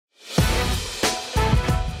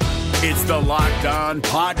It's the Locked On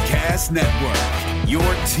Podcast Network, your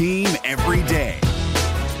team every day.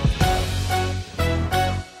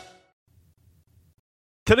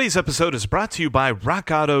 Today's episode is brought to you by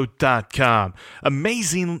RockAuto.com.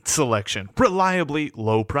 Amazing selection, reliably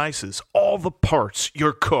low prices. All the parts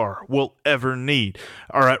your car will ever need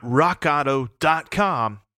are at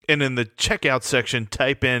RockAuto.com. And in the checkout section,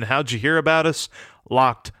 type in, how'd you hear about us?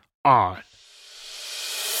 Locked On.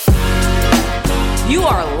 You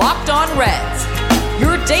are Locked On Reds,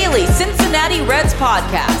 your daily Cincinnati Reds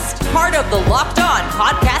podcast. Part of the Locked On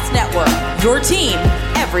Podcast Network, your team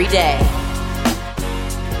every day.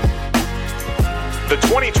 The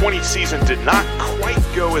 2020 season did not quite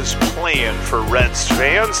go as planned for Reds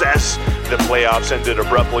fans as the playoffs ended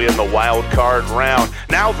abruptly in the wild card round.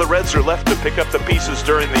 Now the Reds are left to pick up the pieces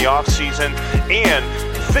during the offseason and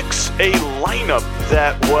fix a lineup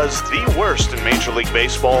that was the worst in Major League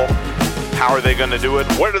Baseball. How are they going to do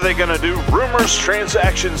it? What are they going to do? Rumors,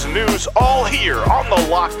 transactions, news, all here on the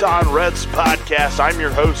Locked On Reds podcast. I'm your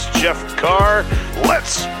host, Jeff Carr.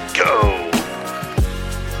 Let's go!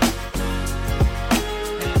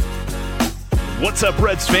 What's up,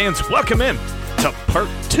 Reds fans? Welcome in to part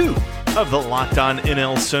 2 of the Locked On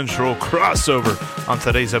NL Central crossover. On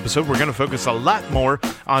today's episode, we're going to focus a lot more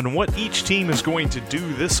on what each team is going to do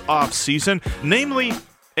this offseason, namely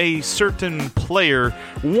a certain player,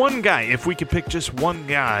 one guy, if we could pick just one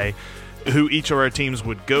guy who each of our teams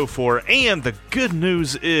would go for. And the good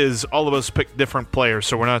news is all of us picked different players,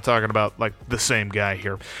 so we're not talking about like the same guy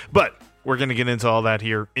here. But we're going to get into all that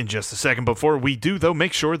here in just a second. Before we do, though,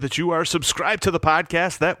 make sure that you are subscribed to the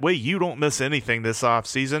podcast. That way you don't miss anything this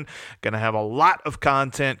offseason. Going to have a lot of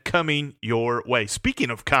content coming your way. Speaking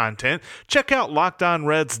of content, check out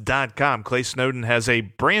LockedOnReds.com. Clay Snowden has a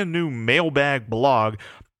brand new mailbag blog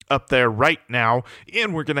up there right now,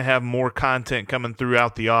 and we're going to have more content coming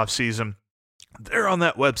throughout the offseason. They're on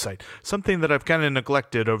that website. Something that I've kind of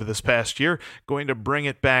neglected over this past year. Going to bring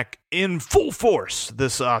it back in full force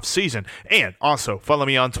this offseason. And also, follow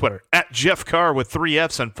me on Twitter, at Jeff Carr with 3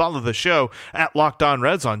 Fs, and follow the show at Locked On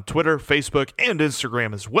Reds on Twitter, Facebook, and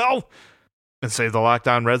Instagram as well. And save the Locked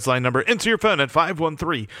On Reds line number into your phone at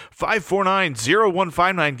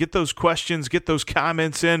 513-549-0159. Get those questions, get those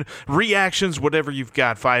comments in, reactions, whatever you've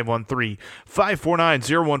got,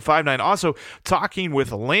 513-549-0159. Also, talking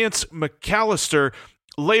with Lance McAllister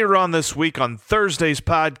later on this week on Thursday's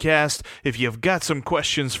podcast. If you've got some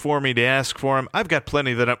questions for me to ask for him, I've got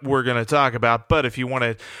plenty that we're going to talk about. But if you want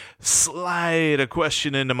to slide a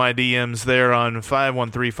question into my DMs there on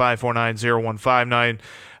 513-549-0159,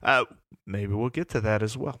 maybe we'll get to that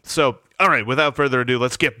as well. So, all right, without further ado,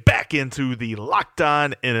 let's get back into the Locked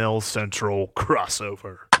On NL Central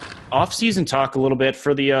crossover. Off-season talk a little bit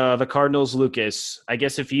for the Cardinals, Lucas. I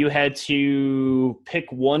guess if you had to pick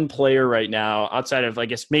one player right now, outside of, I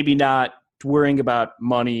guess, maybe not worrying about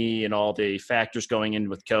money and all the factors going in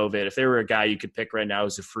with COVID, if there were a guy you could pick right now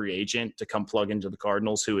as a free agent to come plug into the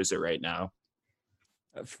Cardinals, who is it right now?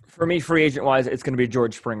 For me, free agent-wise, it's going to be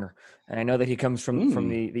George Springer. And I know that he comes from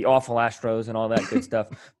the awful Astros and all that good stuff.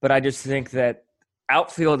 But I just think that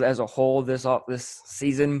outfield as a whole this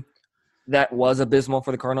season, that was abysmal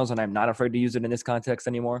for the Cardinals, and I'm not afraid to use it in this context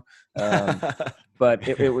anymore. But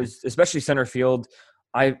it was, especially center field.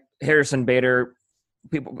 Harrison Bader,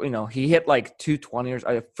 people, he hit like 220, or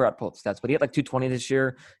I forgot to pull up the stats, but he hit like 220 this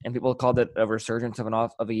year, and people called it a resurgence of a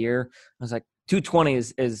year. I was like, 220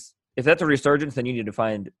 is if that's a resurgence, then you need to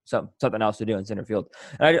find something else to do in center field.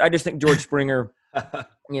 And I just think George Springer,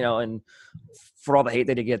 and for all the hate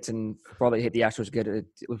that he gets and for all the hate the Astros get, it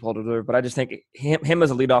was well deserved. But I just think him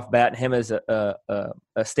as a leadoff bat, him as a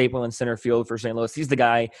staple in center field for St. Louis, he's the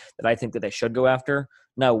guy that I think that they should go after.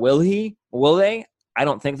 Now, will they? I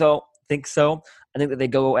don't think so. I think that they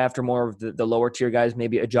go after more of the lower tier guys,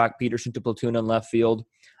 maybe a Jock Peterson to platoon in left field.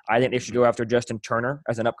 I think they should go after Justin Turner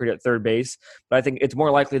as an upgrade at third base. But I think it's more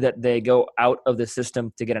likely that they go out of the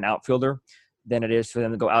system to get an outfielder than it is for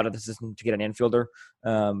them to go out of the system to get an infielder.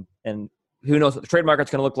 And who knows what the trade market's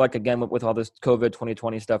going to look like, again, with all this COVID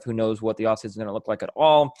 2020 stuff. Who knows what the offseason is going to look like at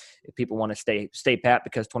all. If people want to stay pat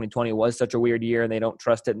because 2020 was such a weird year and they don't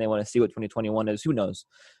trust it and they want to see what 2021 is, who knows.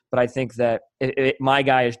 But I think that my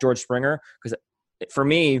guy is George Springer, because for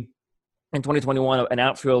me, in 2021, an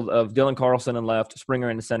outfield of Dylan Carlson in left, Springer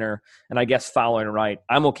in the center, and I guess Fowler in right.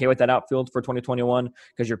 I'm okay with that outfield for 2021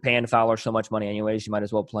 because you're paying Fowler so much money anyways. You might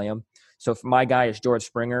as well play him. So if my guy is George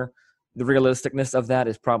Springer, the realisticness of that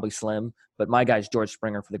is probably slim, but my guy is George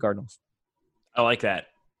Springer for the Cardinals. I like that.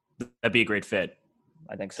 That'd be a great fit.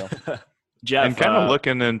 I think so. Jeff, and kind of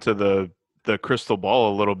looking into the crystal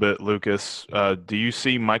ball a little bit, Lucas, do you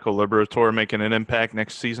see Michael Liberatore making an impact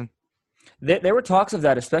next season? There were talks of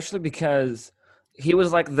that, especially because he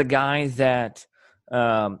was like the guy that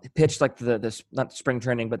pitched like the not spring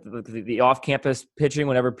training, but the off-campus pitching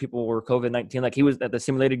whenever people were COVID-19. Like he was at the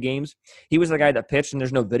simulated games. He was the guy that pitched, and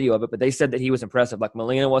there's no video of it, but they said that he was impressive. Like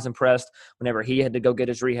Molina was impressed whenever he had to go get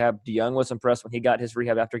his rehab. DeYoung was impressed when he got his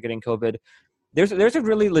rehab after getting COVID. There's a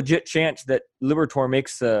really legit chance that Liberatore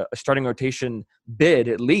makes a starting rotation bid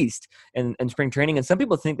at least in spring training, and some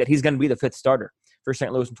people think that he's going to be the fifth starter for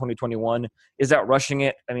St. Louis in 2021. Is that rushing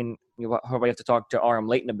it? I mean, you probably have to talk to R.M.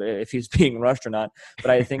 Layton a bit if he's being rushed or not.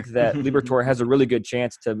 But I think that Liberatore has a really good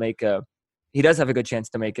chance to make a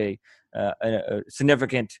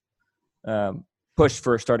significant push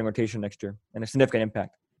for a starting rotation next year and a significant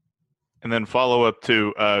impact. And then follow up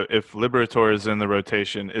to if Liberatore is in the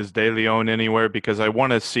rotation, is De Leon anywhere? Because I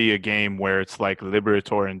want to see a game where it's like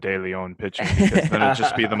Liberatore and De Leon pitching, because then it'd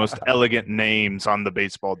just be the most elegant names on the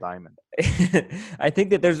baseball diamond. I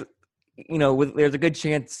think that there's a good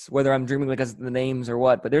chance, whether I'm dreaming because of the names or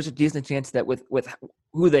what, but there's a decent chance that with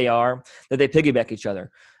who they are, that they piggyback each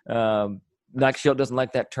other. Mike Shildt doesn't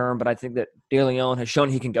like that term, but I think that De Leon has shown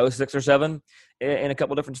he can go 6 or 7 in a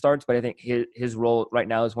couple different starts. But I think his role right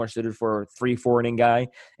now is more suited for a 3-4 inning guy.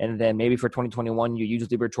 And then maybe for 2021, you use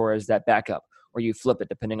Liberatore as that backup, or you flip it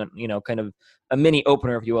depending on, kind of a mini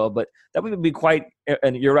opener, if you will. But that would be quite,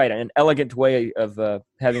 and you're right, an elegant way of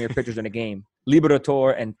having your pitchers in a game.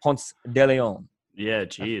 Liberatore and Ponce de Leon. Yeah,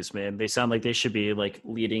 geez, man. They sound like they should be like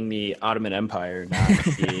leading the Ottoman Empire, not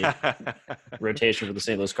the rotation for the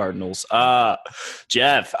St. Louis Cardinals.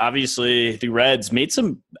 Jeff, obviously the Reds made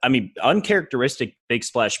some, uncharacteristic big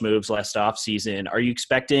splash moves last offseason. Are you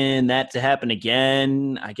expecting that to happen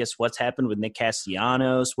again? I guess what's happened with Nick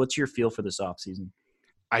Castellanos? What's your feel for this offseason?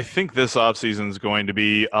 I think this offseason is going to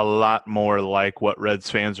be a lot more like what Reds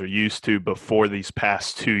fans are used to before these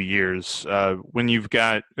past 2 years. When you've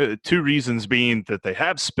got 2 reasons being that they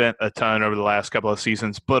have spent a ton over the last couple of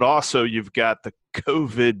seasons, but also you've got the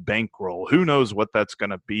COVID bankroll. Who knows what that's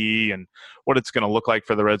going to be and what it's going to look like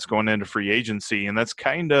for the Reds going into free agency. And that's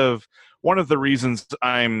kind of one of the reasons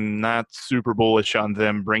I'm not super bullish on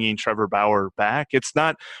them bringing Trevor Bauer back. It's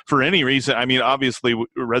not for any reason. I mean, obviously,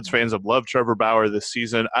 Reds fans have loved Trevor Bauer this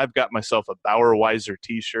season. I've got myself a Bauer-Weiser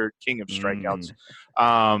t-shirt, king of strikeouts.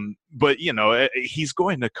 But, he's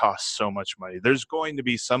going to cost so much money. There's going to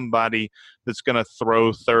be somebody that's going to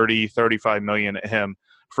throw $30, $35 million at him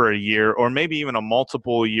for a year, or maybe even a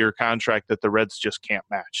multiple-year contract that the Reds just can't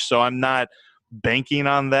match. So I'm not banking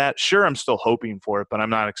on that. Sure, I'm still hoping for it, but I'm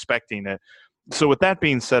not expecting it. So with that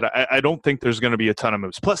being said, I don't think there's going to be a ton of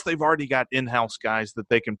moves. Plus, they've already got in-house guys that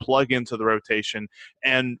they can plug into the rotation.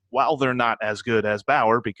 And while they're not as good as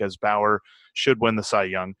Bauer, because Bauer should win the Cy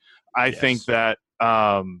Young, I think that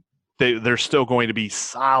they're still going to be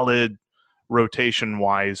solid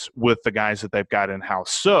rotation-wise with the guys that they've got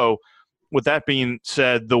in-house. So with that being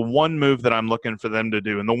said, the one move that I'm looking for them to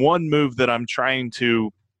do, and the one move that I'm trying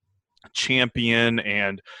to champion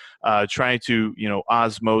and try to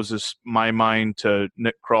osmosis my mind to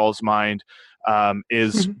Nick Kral's mind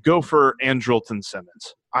is go for Andrelton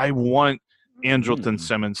Simmons. I want Andrelton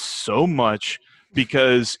Simmons so much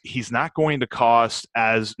because he's not going to cost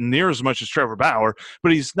as much as Trevor Bauer,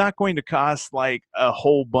 but he's not going to cost like a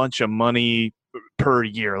whole bunch of money per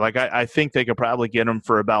year. Like I think they could probably get him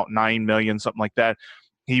for about $9 million, something like that.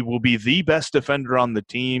 He will be the best defender on the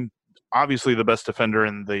team, obviously the best defender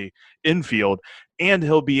in the infield, and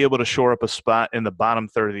he'll be able to shore up a spot in the bottom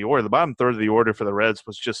third of the order. The bottom third of the order for the Reds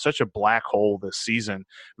was just such a black hole this season,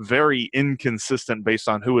 very inconsistent based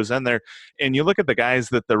on who was in there. And you look at the guys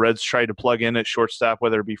that the Reds tried to plug in at shortstop,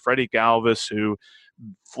 whether it be Freddie Galvis, who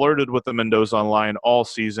flirted with the Mendoza line all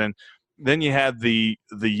season. Then you had the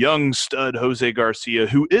young stud Jose Garcia,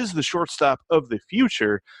 who is the shortstop of the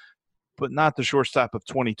future, but not the shortstop of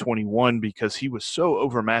 2021 because he was so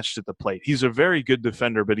overmatched at the plate. He's a very good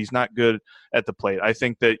defender, but he's not good at the plate. I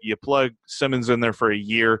think that you plug Simmons in there for a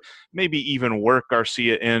year, maybe even work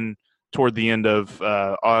Garcia in toward the end of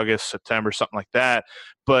August, September, something like that.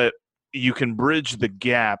 But you can bridge the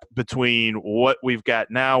gap between what we've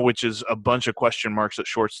got now, which is a bunch of question marks at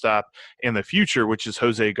shortstop, and the future, which is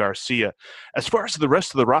Jose Garcia. As far as the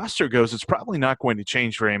rest of the roster goes, it's probably not going to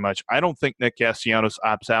change very much. I don't think Nick Castellanos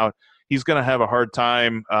opts out. He's going to have a hard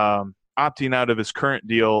time opting out of his current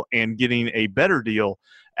deal and getting a better deal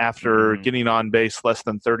after getting on base less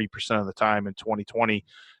than 30% of the time in 2020.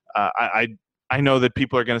 I know that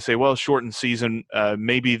people are going to say, well, shortened season,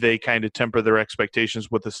 maybe they kind of temper their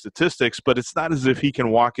expectations with the statistics, but it's not as if he can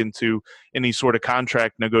walk into any sort of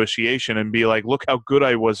contract negotiation and be like, look how good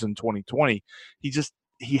I was in 2020.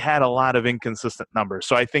 He had a lot of inconsistent numbers.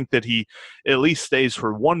 So I think that he at least stays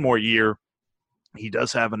for one more year He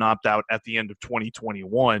does have an opt-out at the end of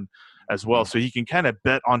 2021 as well. So he can kind of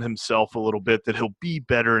bet on himself a little bit that he'll be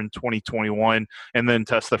better in 2021 and then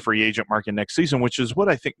test the free agent market next season, which is what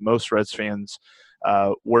I think most Reds fans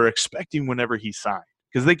were expecting whenever he signed.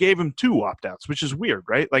 Because they gave him 2 opt-outs, which is weird,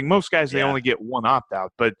 right? Like most guys, they only get 1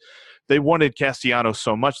 opt-out. But they wanted Castellanos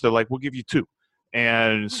so much, they're like, we'll give you 2.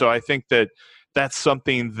 And so I think that that's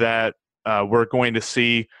something that we're going to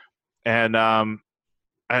see. And I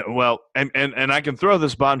can throw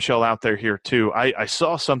this bombshell out there here too. I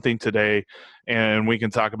saw something today, and we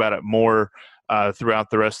can talk about it more throughout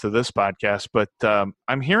the rest of this podcast. But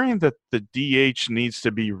I'm hearing that the DH needs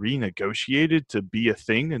to be renegotiated to be a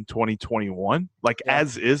thing in 2021. Like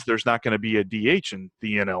as is, there's not going to be a DH in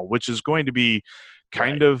the NL, which is going to be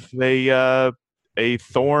kind of a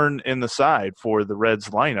thorn in the side for the Reds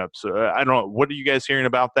lineup. So I don't know. What are you guys hearing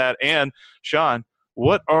about that? And Sean,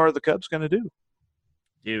 what are the Cubs going to do?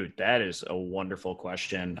 Dude, that is a wonderful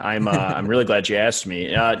question. I'm really glad you asked me.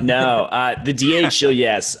 The DH,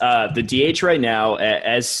 yes. The DH right now,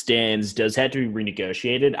 as stands, does have to be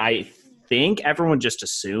renegotiated. I think everyone just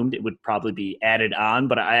assumed it would probably be added on,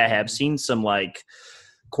 but I have seen some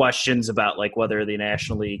questions about whether the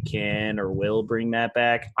National League can or will bring that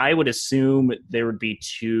back. I would assume there would be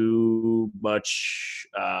too much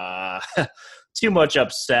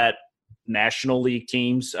upset National League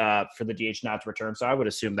teams for the DH not to return, so I would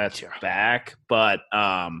assume that's back. But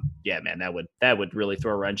man, that would really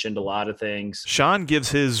throw a wrench into a lot of things. Sean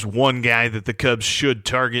gives his one guy that the Cubs should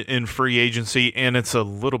target in free agency, and it's a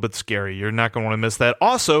little bit scary. You're not going to want to miss that.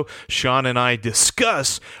 Also, Sean and I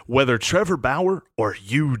discuss whether Trevor Bauer or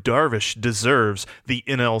Yu Darvish deserves the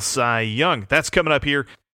NL Cy Young. That's coming up here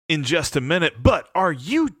in just a minute. But are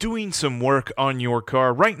you doing some work on your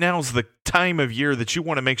car? Right now is the time of year that you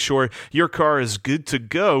want to make sure your car is good to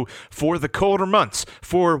go for the colder months,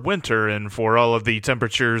 for winter, and for all of the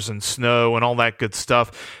temperatures and snow and all that good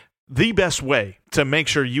stuff. The best way to make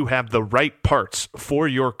sure you have the right parts for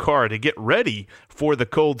your car to get ready for the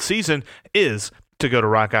cold season is to go to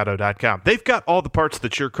rockauto.com. They've got all the parts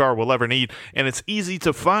that your car will ever need, and it's easy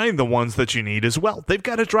to find the ones that you need as well. They've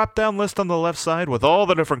got a drop-down list on the left side with all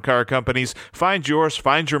the different car companies. Find yours,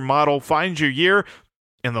 find your model, find your year,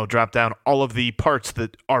 and they'll drop down all of the parts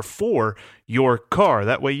that are for your car.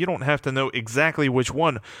 That way you don't have to know exactly which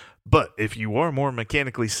one. But if you are more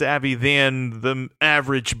mechanically savvy than the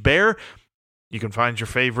average bear, you can find your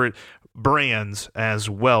favorite brands as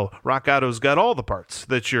well. Rock Auto's got all the parts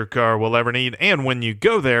that your car will ever need, and when you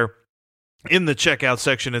go there, in the checkout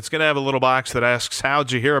section, it's going to have a little box that asks,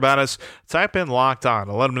 how'd you hear about us? Type in Locked On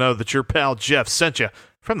and let them know that your pal Jeff sent you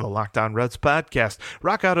from the Locked On Reds podcast.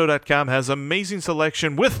 RockAuto.com has amazing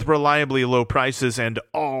selection with reliably low prices and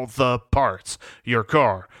all the parts your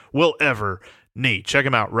car will ever need. Check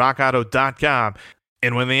them out, RockAuto.com.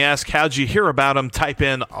 And when they ask, how'd you hear about them, type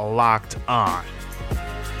in Locked On.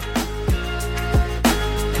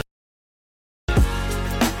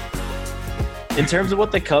 In terms of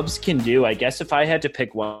what the Cubs can do, I guess if I had to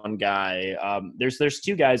pick one guy, there's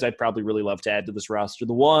 2 guys I'd probably really love to add to this roster.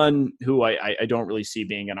 The one who I don't really see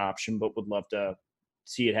being an option, but would love to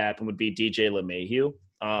see it happen, would be DJ LeMahieu.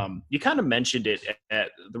 You kind of mentioned it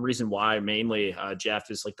at the reason why mainly, Jeff,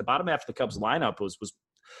 is the bottom half of the Cubs lineup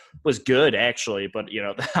was good actually, but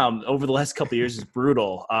over the last couple of years is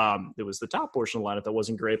brutal. It was the top portion of the lineup that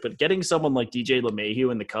wasn't great, but getting someone like DJ LeMahieu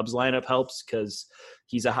in the Cubs lineup helps because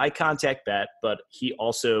he's a high contact bat, but he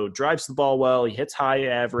also drives the ball well. He hits high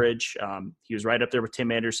average. He was right up there with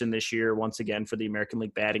Tim Anderson this year, once again for the American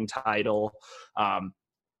League batting title.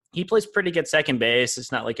 He plays pretty good second base.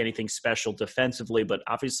 It's not like anything special defensively, but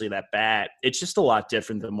obviously that bat, it's just a lot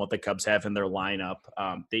different than what the Cubs have in their lineup.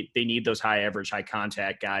 They need those high average, high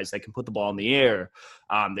contact guys that can put the ball in the air.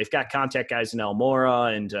 They've got contact guys in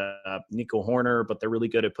Almora and Nico Horner, but they're really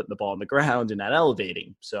good at putting the ball on the ground and not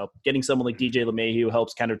elevating. So getting someone like DJ LeMahieu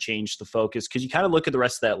helps kind of change the focus, because you kind of look at the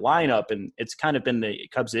rest of that lineup, and it's kind of been the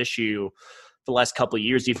Cubs' issue for the last couple of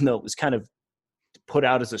years, even though it was kind of put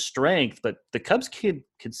out as a strength, but the Cubs could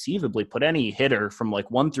conceivably put any hitter from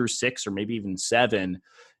 1 through 6 or maybe even 7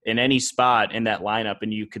 in any spot in that lineup,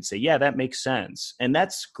 and you could say, yeah, that makes sense. And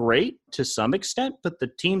that's great to some extent, but the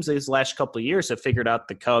teams these last couple of years have figured out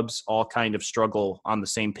the Cubs all kind of struggle on the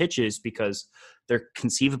same pitches because they're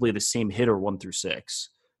conceivably the same hitter 1 through 6.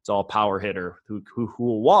 It's all power hitter who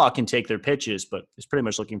will walk and take their pitches, but is pretty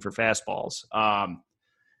much looking for fastballs.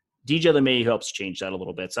 DJ LeMahieu helps change that a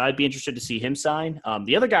little bit. So I'd be interested to see him sign.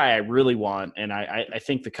 The other guy I really want, and I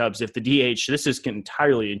think the Cubs, if the DH, this is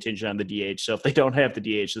entirely contingent on the DH. So if they don't have the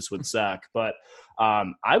DH, this would suck. But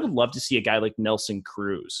I would love to see a guy like Nelson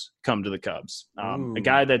Cruz come to the Cubs. A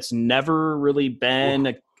guy that's never really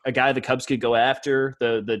been a guy the Cubs could go after,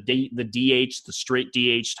 the DH, the straight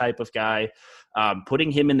DH type of guy.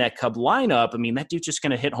 Putting him in that Cub lineup, I mean, that dude's just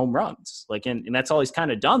going to hit home runs. And that's all he's kind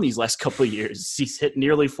of done these last couple of years. He's hit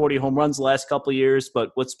nearly 40 home runs the last couple of years.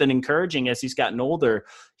 But what's been encouraging as he's gotten older,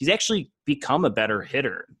 he's actually become a better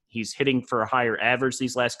hitter. He's hitting for a higher average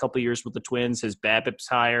these last couple of years with the Twins. His BABIP's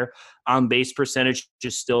higher. On base percentage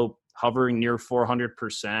just still hovering near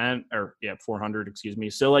 400%, 400, excuse me.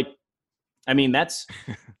 So I mean, that's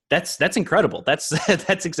incredible. That's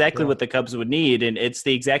exactly what the Cubs would need, and it's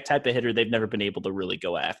the exact type of hitter they've never been able to really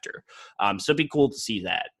go after. So it'd be cool to see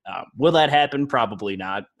that. Will that happen? Probably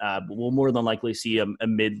not. We'll more than likely see a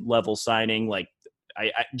mid-level signing. Like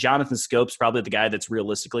Jonathan Scope's probably the guy that's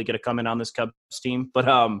realistically going to come in on this Cubs team, but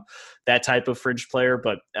that type of fringe player.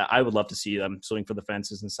 But I would love to see them swing for the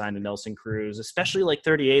fences and sign a Nelson Cruz, especially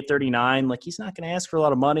 38, 39. He's not going to ask for a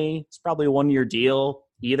lot of money. It's probably a one-year deal.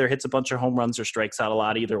 He either hits a bunch of home runs or strikes out a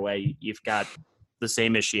lot. Either way, you've got the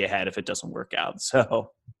same issue you had if it doesn't work out.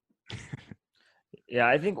 So, yeah,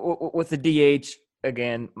 I think with the DH,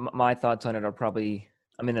 again, my thoughts on it are probably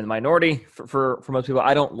 – I'm in the minority for most people.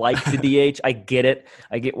 I don't like the DH. I get it.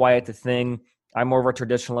 I get why it's a thing. I'm more of a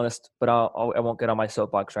traditionalist, but I won't get on my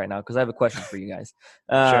soapbox right now because I have a question for you guys.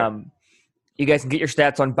 Sure. You guys can get your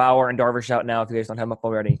stats on Bauer and Darvish out now if you guys don't have them up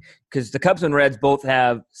already, because the Cubs and Reds both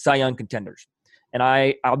have Cy Young contenders. And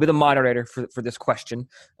I'll be the moderator for this question.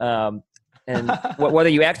 And whether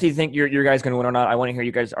you actually think your guy's going to win or not, I want to hear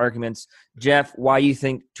you guys' arguments. Jeff, why you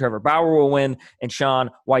think Trevor Bauer will win, and Sean,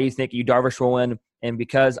 why you think Yu Darvish will win. And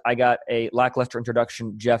because I got a lackluster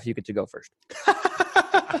introduction, Jeff, you get to go first.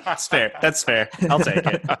 That's fair. That's fair. I'll take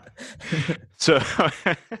it. So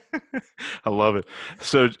I love it.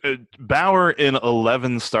 So Bauer in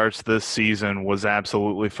 11 starts this season was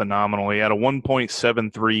absolutely phenomenal. He had a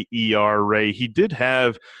 1.73 ERA. He did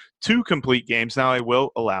have 2 complete games. Now, I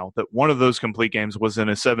will allow that one of those complete games was in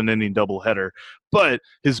a 7-inning doubleheader, but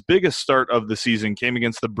his biggest start of the season came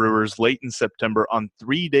against the Brewers late in September on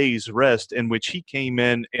 3 days rest, in which he came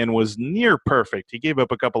in and was near perfect. He gave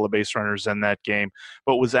up a couple of base runners in that game,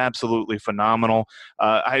 but was absolutely phenomenal.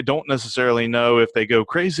 I don't necessarily know if they go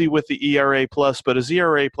crazy with the ERA plus, but his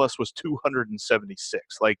ERA plus was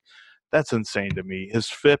 276. That's insane to me. His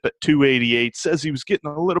FIP at 288 says he was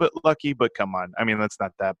getting a little bit lucky, but come on. I mean, that's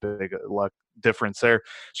not that big a luck difference there.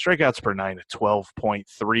 Strikeouts per 9 at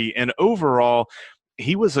 12.3. And overall,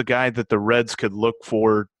 he was a guy that the Reds could look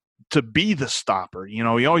for to be the stopper. You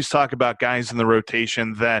always talk about guys in the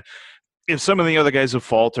rotation that if some of the other guys have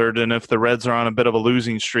faltered and if the Reds are on a bit of a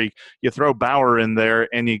losing streak, you throw Bauer in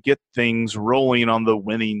there and you get things rolling on the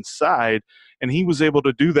winning side. And he was able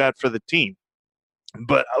to do that for the team.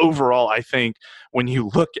 But overall, I think when you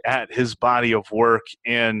look at his body of work,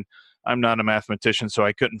 and I'm not a mathematician, so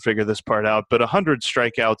I couldn't figure this part out, but 100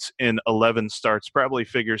 strikeouts in 11 starts probably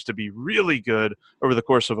figures to be really good over the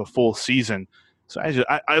course of a full season. So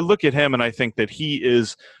I look at him and I think that he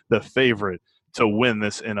is the favorite to win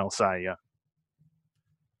this NL Cy Young.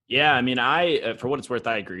 Yeah, I mean, for what it's worth,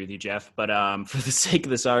 I agree with you, Jeff. But for the sake of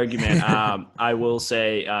this argument, I will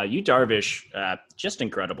say Yu Darvish, just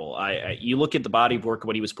incredible. You look at the body of work,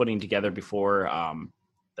 what he was putting together before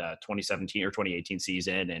the 2017 or 2018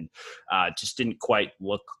 season, and just didn't quite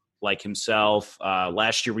look like himself.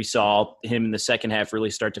 Last year, we saw him in the second half really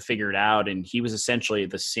start to figure it out, and he was essentially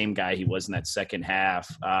the same guy he was in that second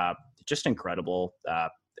half. Just incredible.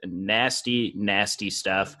 Nasty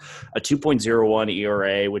stuff. A 2.01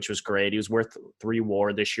 ERA, which was great. He was worth 3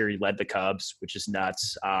 WAR this year. He led the Cubs, which is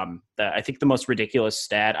nuts. I think the most ridiculous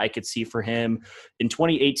stat I could see for him in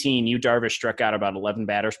 2018, Yu Darvish struck out about 11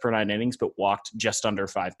 batters per 9 innings, but walked just under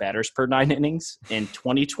 5 batters per 9 innings. In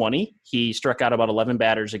 2020, he struck out about 11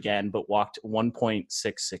 batters again, but walked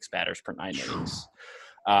 1.66 batters per 9 innings.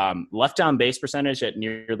 Left on base percentage at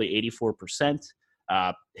nearly 84%.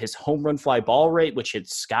 His home run fly ball rate, which had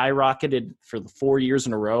skyrocketed for the 4 years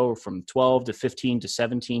in a row from 12 to 15 to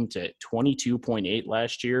 17 to 22.8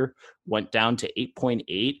 last year, went down to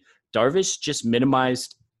 8.8. Darvish just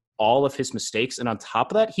minimized all of his mistakes. And on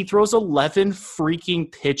top of that, he throws 11 freaking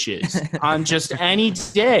pitches on just any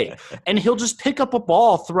day. And he'll just pick up a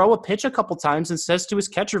ball, throw a pitch a couple times, and says to his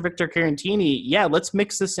catcher, Victor Caratini, yeah, let's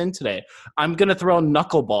mix this in today. I'm going to throw a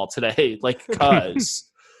knuckleball today, cuz.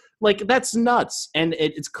 Like, that's nuts. And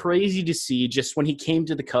it's crazy to see just when he came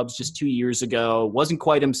to the Cubs just 2 years ago, wasn't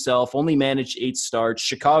quite himself, only managed 8 starts.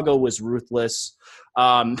 Chicago was ruthless.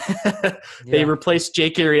 They replaced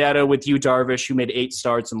Jake Arrieta with Yu Darvish, who made 8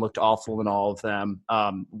 starts and looked awful in all of them.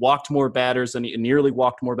 Nearly walked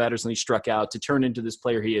more batters than he struck out to turn into this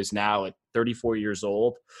player he is now at 34 years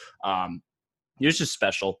old. It was just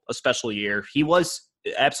a special year. He was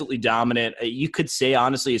absolutely dominant. You could say,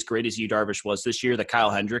 honestly, as great as Yu Darvish was this year, that Kyle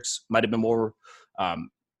Hendricks might have been more,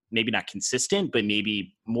 maybe not consistent, but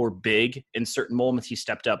maybe more big in certain moments. He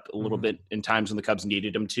stepped up a little bit in times when the Cubs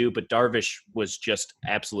needed him to, but Darvish was just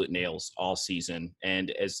absolute nails all season. And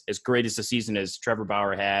as great as the season as Trevor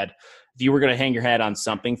Bauer had, if you were going to hang your hat on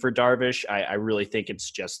something for Darvish, I really think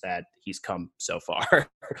it's just that he's come so far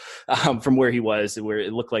from where he was, where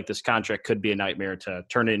it looked like this contract could be a nightmare, to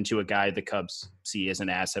turn it into a guy the Cubs see as an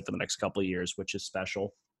asset for the next couple of years, which is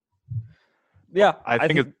special. Yeah. I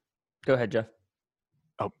think go ahead, Jeff.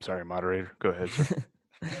 Oh, sorry, moderator. Go ahead, sir.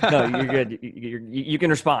 No, you're good. You can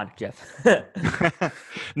respond, Jeff.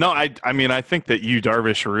 No, I mean, I think that Yu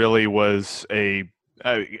Darvish really was a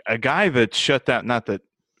guy that shut down, not that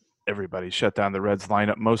everybody shut down the Reds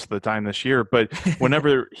lineup most of the time this year, but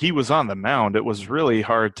whenever he was on the mound, it was really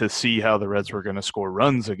hard to see how the Reds were going to score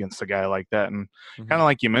runs against a guy like that. And kind of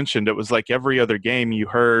like you mentioned, it was like every other game you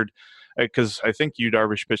heard, because I think Yu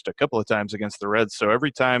Darvish pitched a couple of times against the Reds. So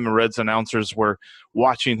every time the Reds announcers were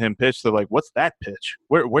watching him pitch, they're like, "What's that pitch?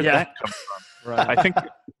 Where'd that come from?" Right.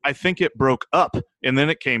 I think it broke up and then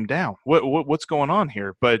it came down. What's going on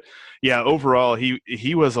here? But yeah, overall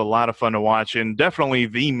he was a lot of fun to watch, and definitely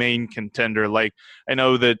the main contender. Like, I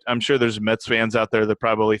know that I'm sure there's Mets fans out there that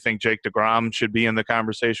probably think Jake DeGrom should be in the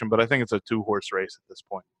conversation, but I think it's a 2-horse race at this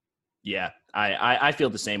point. Yeah, I feel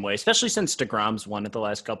the same way, especially since DeGrom's won it the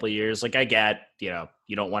last couple of years. Like, I get,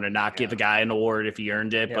 you don't want to not give a guy an award if he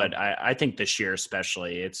earned it, but I think this year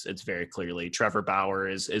especially, it's very clearly Trevor Bauer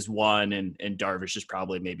is 1, and Darvish is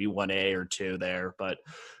probably maybe 1A or 2 there. But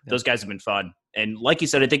those guys have been fun. And like you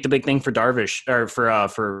said, I think the big thing for Darvish, or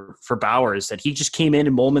for Bauer, is that he just came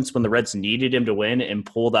in moments when the Reds needed him to win and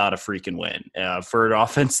pulled out a freaking win. For an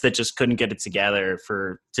offense that just couldn't get it together,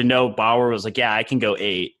 to know Bauer was like, yeah, I can go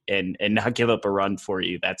 8 and not give up a run for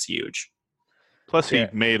you. That's huge. Plus, he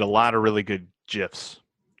made a lot of really good GIFs.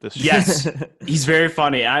 Yes, he's very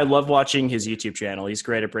funny. I love watching his YouTube channel. He's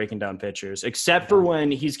great at breaking down pitchers, except for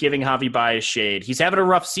when he's giving Javi Baez shade. He's having a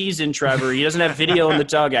rough season, Trevor. He doesn't have video in the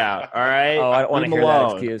dugout, all right? Oh, I don't want to hear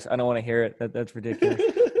that excuse. I don't want to hear it. That's ridiculous.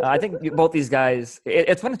 I think both these guys –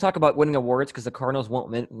 it's fun to talk about winning awards because the Cardinals won't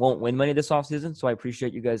win money this offseason, so I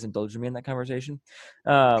appreciate you guys indulging me in that conversation.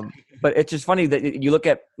 But it's just funny that you look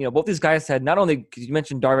at – both these guys had not only – because you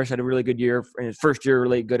mentioned Darvish had a really good year in his first year,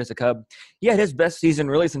 really good as a Cub. He had his best season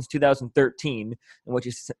really since 2013, in which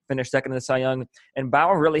he finished second in the Cy Young. And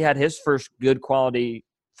Bauer really had his first good quality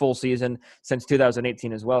full season since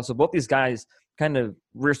 2018 as well. So both these guys kind of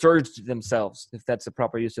resurged themselves, if that's the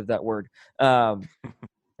proper use of that word.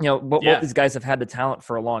 Both these guys have had the talent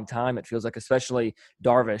for a long time, it feels like, especially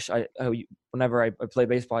Darvish. Whenever I play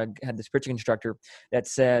baseball, I had this pitching instructor that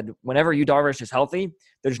said, whenever Yu Darvish is healthy,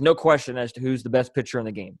 there's no question as to who's the best pitcher in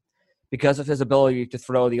the game, because of his ability to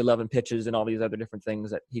throw the 11 pitches and all these other different things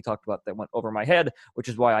that he talked about that went over my head, which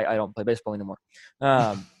is why I don't play baseball anymore.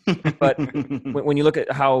 But when you look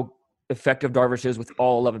at how effective Darvish is with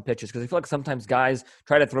all 11 pitches, because I feel like sometimes guys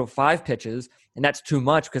try to throw 5 pitches, and that's too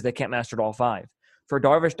much because they can't master all 5. For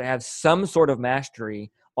Darvish to have some sort of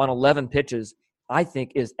mastery on 11 pitches, I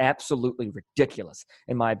think is absolutely ridiculous,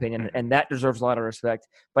 in my opinion, and that deserves a lot of respect.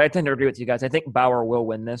 But I tend to agree with you guys. I think Bauer will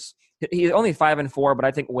win this. He's only 5-4, but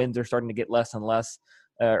I think wins are starting to get less and less,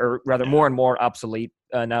 or rather more and more obsolete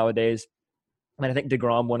nowadays. I mean, I think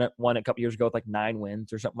DeGrom won a couple years ago with like 9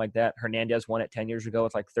 wins or something like that. Hernandez won it 10 years ago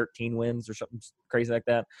with like 13 wins or something crazy like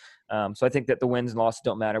that. So I think that the wins and losses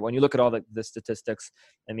don't matter. When you look at all the statistics,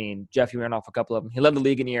 I mean, Jeff, you ran off a couple of them. He led the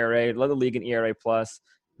league in ERA, led the league in ERA+,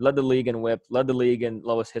 led the league in WHIP, led the league in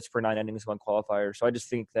lowest hits per 9 innings, 1 qualifier. So I just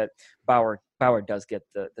think that Bauer does get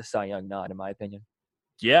the Cy Young nod, in my opinion.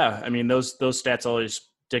 Yeah, I mean, those stats always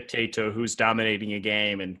dictate to who's dominating a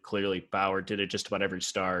game, and clearly Bauer did it just about every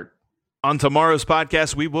start. On tomorrow's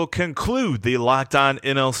podcast, we will conclude the Locked On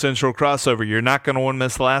NL Central crossover. You're not going to want to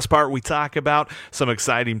miss the last part. We talk about some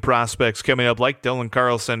exciting prospects coming up, like Dylan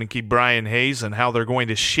Carlson and Ke'Bryan Hayes, and how they're going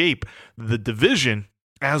to shape the division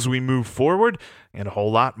as we move forward, and a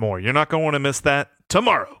whole lot more. You're not going to want to miss that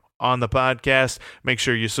tomorrow on the podcast. Make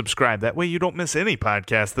sure you subscribe. That way you don't miss any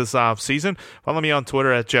podcast this off season. Follow me on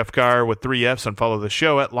Twitter at Jeff Carr with 3 Fs, and follow the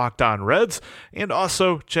show at Locked On Reds. And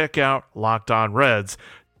also check out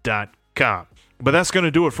LockedOnReds.com. But that's going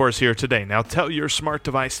to do it for us here today. Now tell your smart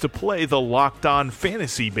device to play the Locked On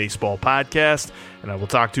Fantasy Baseball podcast, and I will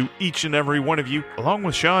talk to each and every one of you, along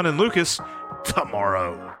with Sean and Lucas,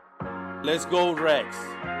 tomorrow. Let's go, Rex.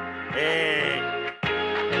 Hey.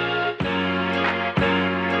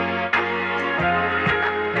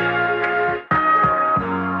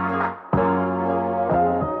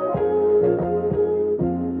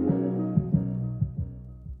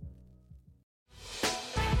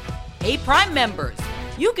 Hey, Prime members,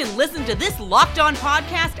 you can listen to this Locked On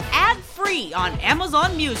podcast ad-free on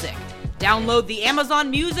Amazon Music. Download the Amazon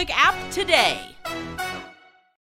Music app today.